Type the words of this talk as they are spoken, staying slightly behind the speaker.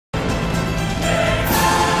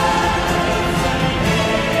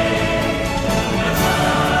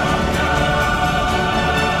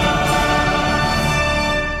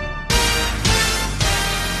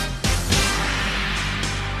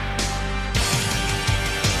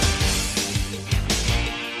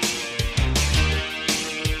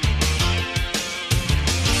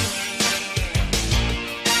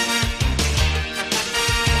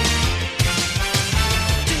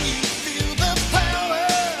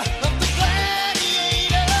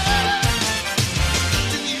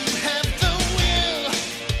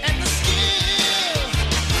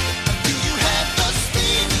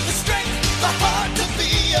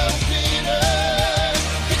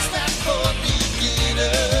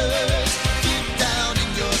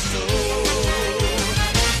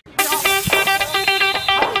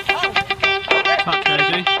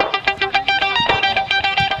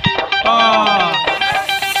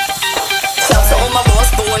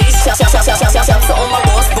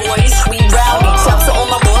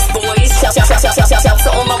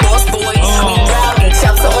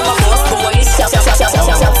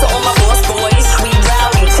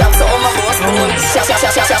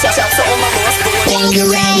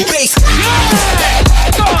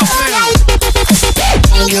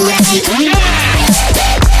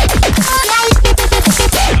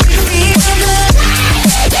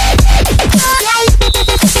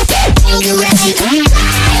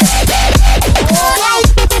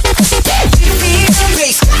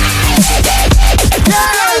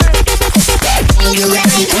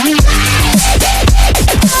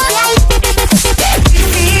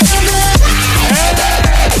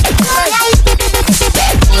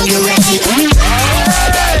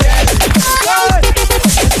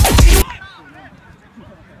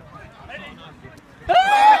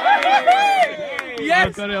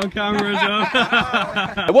I've got it on camera as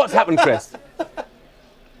well. What's happened, Chris?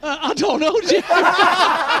 I don't know, Jim.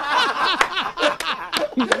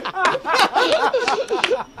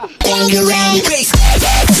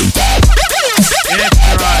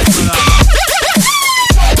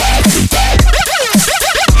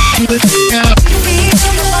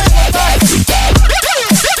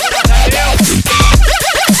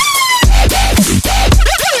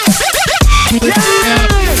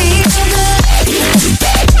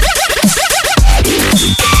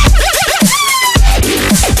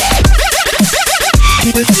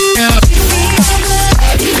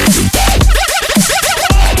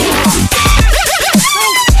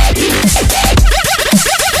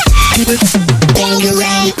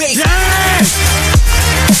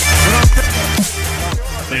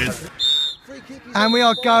 And we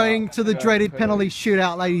are going to the dreaded penalty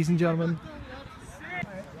shootout, ladies and gentlemen.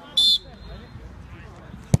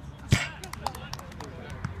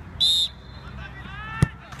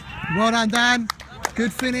 Well done, Dan.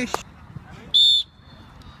 Good finish.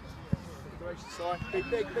 Big.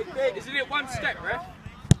 Isn't it one step, ref?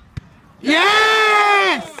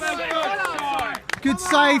 Yes! Good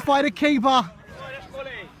save by the keeper.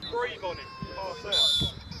 Breathe on it.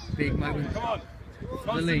 Big moment. Come on.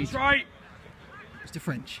 The lead. Concentrate. Mr.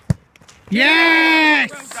 French.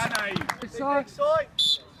 Yes!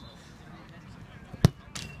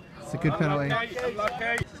 It's a good penalty.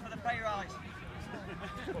 Unlucky.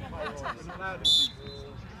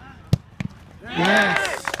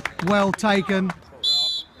 Yes, well taken.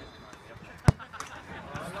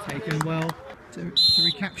 Taken well to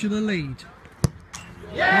recapture the lead.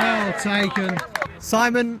 Well taken.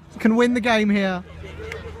 Simon can win the game here.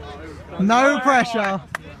 No pressure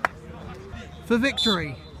for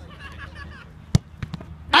victory.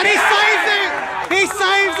 And he saves it! He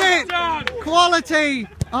saves it! Quality!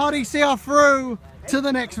 RDC are through to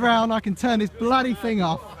the next round. I can turn this bloody thing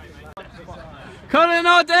off. Colin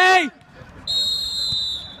RD!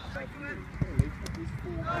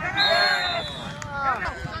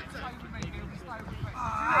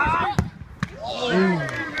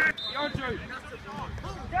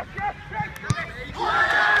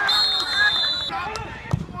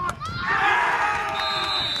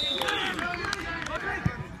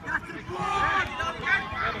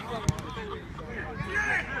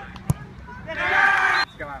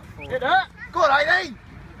 Go on, 18!